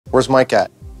Where's Mike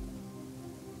at?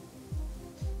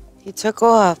 He took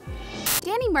off.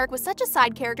 Danny Merk was such a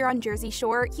side character on Jersey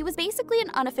Shore, he was basically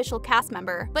an unofficial cast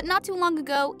member. But not too long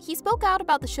ago, he spoke out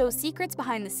about the show's secrets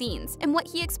behind the scenes, and what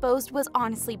he exposed was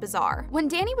honestly bizarre. When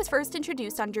Danny was first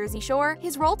introduced on Jersey Shore,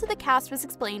 his role to the cast was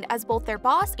explained as both their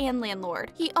boss and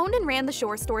landlord. He owned and ran the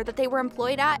shore store that they were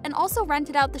employed at and also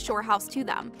rented out the shore house to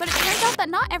them. But it turns out that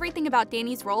not everything about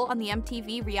Danny's role on the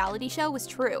MTV reality show was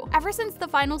true. Ever since the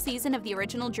final season of the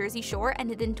original Jersey Shore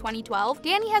ended in 2012,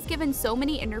 Danny has given so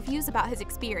many interviews about his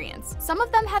experience. Some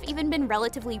of them have even been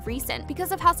relatively recent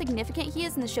because of how significant he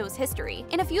is in the show's history.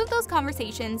 In a few of those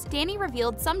conversations, Danny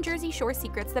revealed some Jersey Shore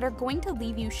secrets that are going to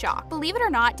leave you shocked. Believe it or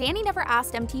not, Danny never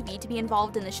asked MTV to be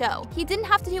involved in the show. He didn't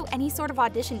have to do any sort of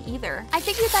audition either. I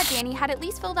figured that Danny had at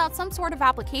least filled out some sort of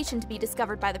application to be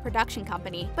discovered by the production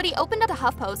company, but he opened up a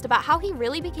HuffPost about how he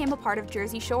really became a part of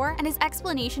Jersey Shore, and his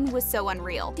explanation was so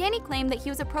unreal. Danny claimed that he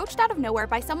was approached out of nowhere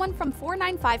by someone from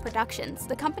 495 Productions,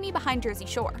 the company behind Jersey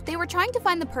Shore. They were trying to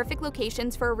find the perfect locations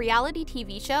for a reality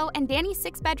TV show, and Danny's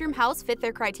 6-bedroom house fit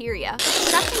their criteria. The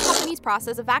production company's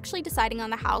process of actually deciding on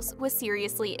the house was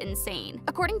seriously insane.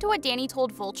 According to what Danny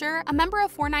told Vulture, a member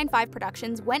of 495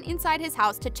 Productions went inside his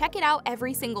house to check it out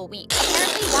every single week.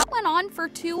 Apparently, that went on for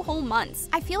 2 whole months.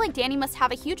 I feel like Danny must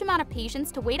have a huge amount of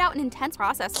patience to wait out an intense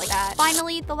process like that.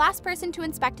 Finally, the last person to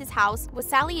inspect his house was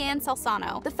Sally Ann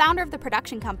Salsano, the founder of the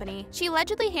production company. She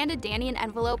allegedly handed Danny an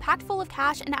envelope packed full of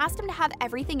cash and asked him to have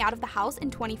everything out of the house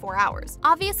in 24 hours.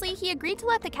 Obviously, he agreed to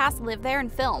let the cast live there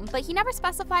and film, but he never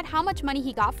specified how much money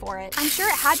he got for it. I'm sure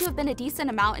it had to have been a decent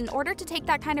amount in order to take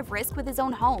that kind of risk with his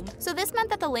own home. So this meant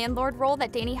that the landlord role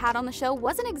that Danny had on the show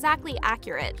wasn't exactly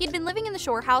accurate. He'd been living in the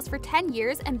shore house for 10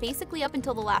 years and basically up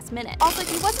until the last minute. Also,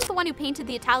 he wasn't the one who painted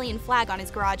the Italian flag on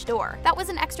his garage door. That was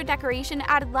an extra decoration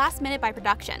added last minute by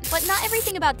production. But not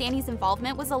everything about Danny's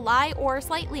involvement was a lie or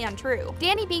slightly untrue.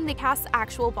 Danny being the cast's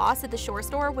actual boss at the shore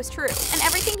store was true, and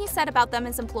everything he said about them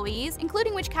as employees,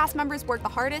 including which cast members work the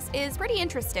hardest, is pretty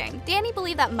interesting. Danny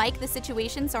believed that Mike the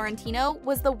Situation Sorrentino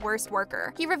was the worst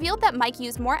worker. He revealed that Mike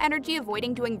used more energy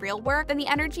avoiding doing real work than the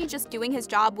energy just doing his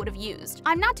job would have used.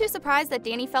 I'm not too surprised that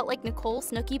Danny felt like Nicole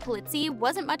Snooki Polizzi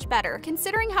wasn't much better,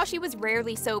 considering how she was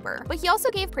rarely sober, but he also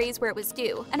gave praise where it was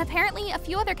due, and apparently a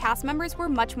few other cast members were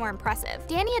much more impressive.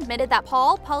 Danny admitted that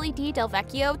Pauly D. Del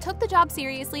Vecchio took the job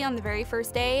seriously on the very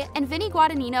first day, and Vinny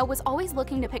Guadagnino was always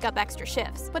looking to pick up extra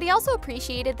shifts, but he also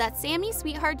appreciated that Sammy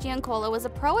Sweetheart Giancola was a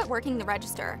pro at working the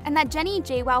register, and that Jenny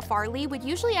JWoww Farley would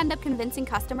usually end up convincing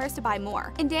customers to buy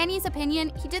more. In Danny's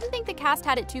opinion, he didn't think the cast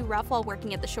had it too rough while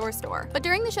working at the shore store. But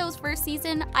during the show's first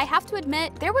season, I have to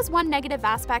admit, there was one negative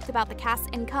aspect about the cast's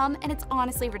income, and it's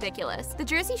honestly ridiculous. The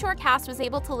Jersey Shore cast was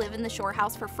able to live in the shore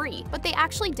house for free, but they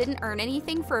actually didn't earn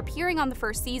anything for appearing on the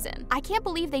first season. I can't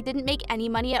believe they didn't make any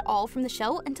money at all from the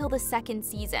show until the second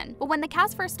season. But when the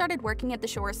cast first started working at the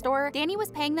shore store, Danny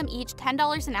was paying them each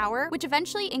 $10 an hour, which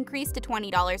eventually increased to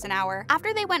 $20 an hour.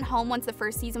 After they went home once the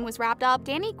first season was wrapped up,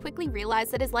 Danny quickly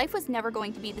realized that his life was never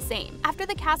going to be the same. After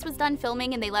the cast was done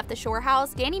filming and they left the shore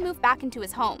house, Danny moved back into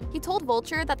his home. He told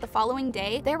Vulture that the following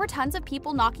day, there were tons of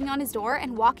people knocking on his door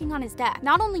and walking on his deck.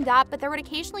 Not only that, but there would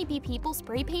occasionally be people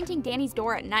spray painting Danny's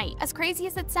door at night. As crazy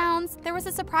as it sounds, there was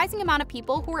a surprising amount of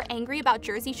people who were angry about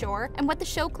Jersey Shore and what the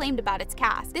show claimed about its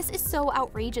cast. This is so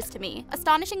outrageous to me.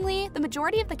 Astonishingly, the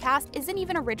majority of the cast isn't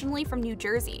even originally from New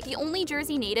Jersey. The only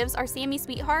Jersey natives are Sammy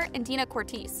Sweetheart and Dina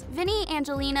Cortese. Vinny,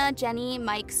 Angelina, Jenny,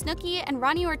 Mike, Snooki, and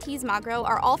Ronnie Ortiz Magro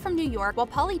are all from New York, while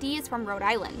Pauly D is from Rhode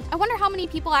Island. I wonder how many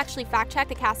people actually fact-check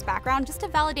the cast's background just to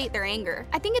validate their anger.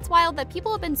 I think it's wild that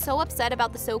people have been so upset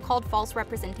about the so-called false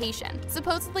representation.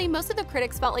 Supposedly, most of the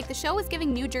critics felt like the show was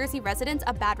giving New Jersey residents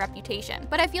a bad reputation.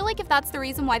 But I feel like if that's the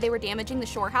reason why they were damaging the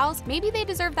shore house, maybe they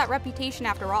deserve that reputation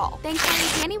after all.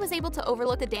 Thankfully, Danny was able to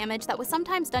overlook the damage that was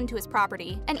sometimes done to his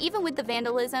property. And even with the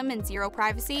vandalism and zero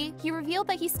privacy, he revealed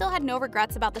that he still had no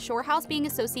regrets about the shore house being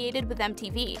associated with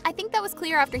MTV. I think that was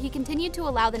clear after he continued to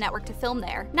allow the network to film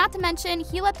there. Not to mention,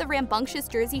 he let the rambunctious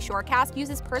Jersey Shore cast use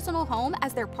his personal home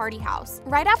as their party house.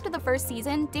 Right after the first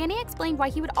season, Danny explained why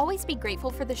he would always be grateful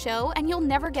for the show, and you'll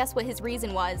never guess what his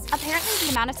reason was. Apparently,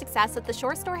 the amount of success that the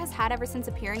shore store has had ever since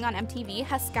appearing on MTV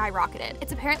has skyrocketed.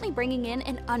 It's apparently bringing in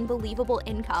an unbelievable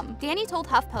income. Danny told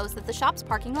HuffPost that the shop's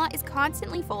parking lot is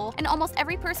constantly full, and almost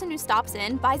every person who stops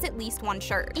in buys buys at least one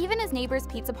shirt. Even his neighbor's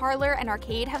pizza parlor and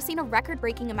arcade have seen a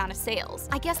record-breaking amount of sales.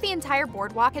 I guess the entire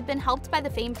boardwalk had been helped by the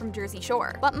fame from Jersey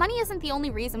Shore. But money isn't the only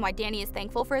reason why Danny is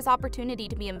thankful for his opportunity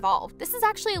to be involved. This is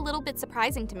actually a little bit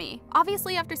surprising to me.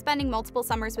 Obviously, after spending multiple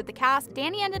summers with the cast,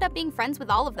 Danny ended up being friends with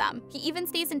all of them. He even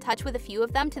stays in touch with a few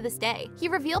of them to this day. He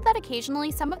revealed that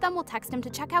occasionally some of them will text him to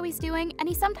check how he's doing, and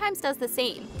he sometimes does the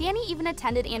same. Danny even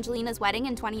attended Angelina's wedding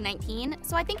in 2019,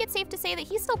 so I think it's safe to say that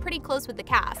he's still pretty close with the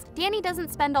cast. Danny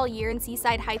doesn't spend all year in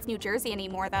Seaside Heights, New Jersey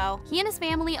anymore though. He and his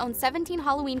family own 17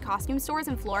 Halloween costume stores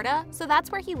in Florida, so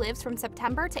that's where he lives from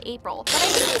September to April. But I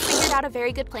think he figured out a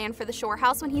very good plan for the Shore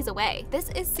House when he's away. This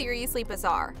is seriously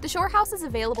bizarre. The Shore House is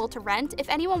available to rent if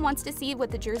anyone wants to see what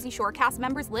the Jersey Shore cast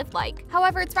members lived like.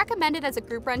 However, it's recommended as a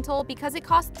group rental because it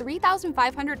costs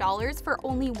 $3,500 for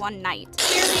only one night.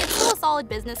 Clearly, it's still a solid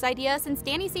business idea since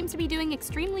Danny seems to be doing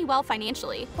extremely well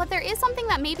financially. But there is something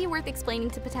that may be worth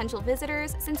explaining to potential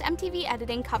visitors since MTV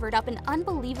editing covered up an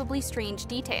unbelievably strange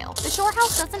detail. The Shore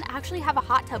House doesn't actually have a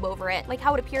hot tub over it, like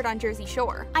how it appeared on Jersey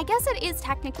Shore. I guess it is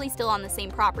technically still on the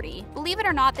same property. Believe it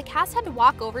or not, the cast had to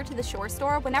walk over to the Shore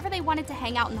store whenever they wanted to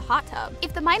hang out in the hot tub.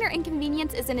 If the minor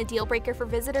inconvenience isn't a deal breaker for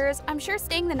visitors, I'm sure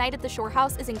staying the night at the Shore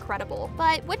House is incredible.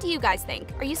 But what do you guys think?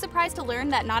 Are you surprised to learn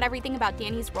that not everything about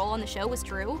Danny's role on the show was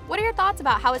true? What are your thoughts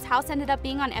about how his house ended up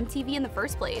being on MTV in the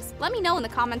first place? Let me know in the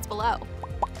comments below.